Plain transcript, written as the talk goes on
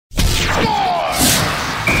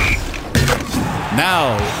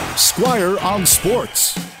Now, Squire on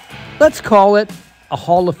Sports. Let's call it a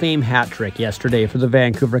Hall of Fame hat trick yesterday for the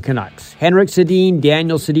Vancouver Canucks. Henrik Sedin,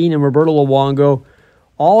 Daniel Sedin, and Roberto Luongo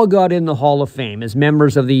all got in the Hall of Fame as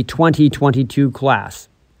members of the 2022 class,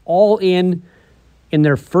 all in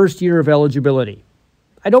their first year of eligibility.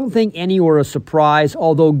 I don't think any were a surprise,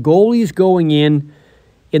 although goalies going in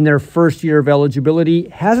their first year of eligibility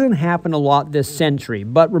hasn't happened a lot this century,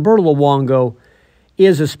 but Roberto Luongo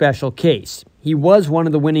is a special case. He was one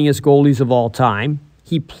of the winningest goalies of all time.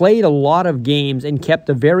 He played a lot of games and kept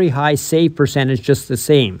a very high save percentage just the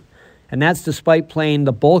same. And that's despite playing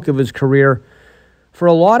the bulk of his career for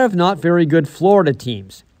a lot of not very good Florida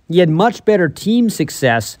teams. He had much better team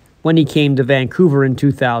success when he came to Vancouver in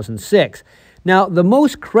 2006. Now, the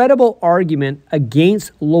most credible argument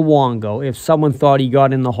against Luongo, if someone thought he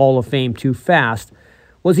got in the Hall of Fame too fast,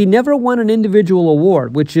 was he never won an individual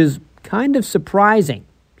award, which is kind of surprising.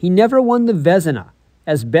 He never won the Vezina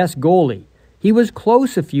as best goalie. He was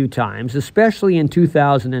close a few times, especially in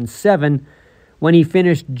 2007 when he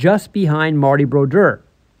finished just behind Marty Brodeur,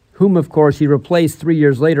 whom of course he replaced 3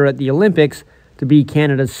 years later at the Olympics to be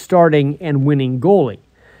Canada's starting and winning goalie.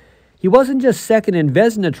 He wasn't just second in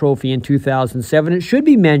Vezina Trophy in 2007. It should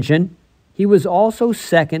be mentioned he was also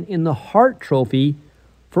second in the Hart Trophy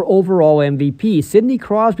for overall MVP. Sidney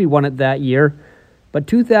Crosby won it that year, but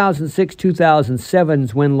 2006-2007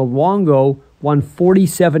 is when Luongo won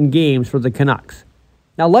 47 games for the Canucks.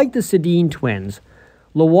 Now, like the Sedin twins,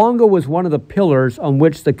 Luongo was one of the pillars on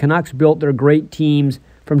which the Canucks built their great teams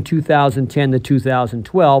from 2010 to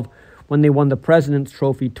 2012 when they won the President's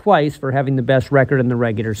Trophy twice for having the best record in the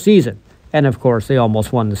regular season. And, of course, they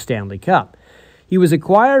almost won the Stanley Cup. He was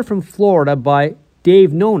acquired from Florida by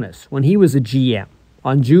Dave Nonis when he was a GM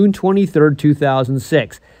on June 23,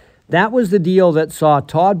 2006. That was the deal that saw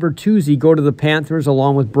Todd Bertuzzi go to the Panthers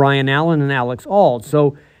along with Brian Allen and Alex Auld.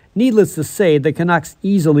 So, needless to say, the Canucks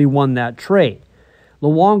easily won that trade.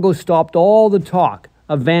 Luongo stopped all the talk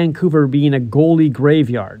of Vancouver being a goalie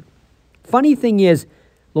graveyard. Funny thing is,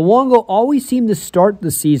 Luongo always seemed to start the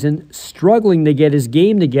season struggling to get his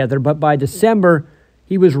game together, but by December,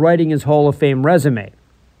 he was writing his Hall of Fame resume.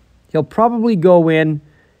 He'll probably go in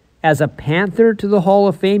as a Panther to the Hall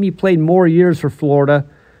of Fame. He played more years for Florida,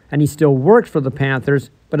 and he still works for the Panthers,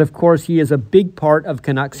 but of course he is a big part of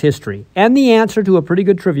Canucks history. And the answer to a pretty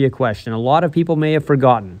good trivia question a lot of people may have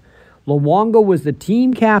forgotten. Luongo was the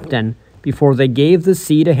team captain before they gave the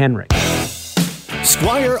C to Henrik.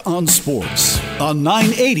 Squire on Sports on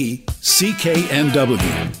 980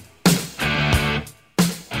 CKNW.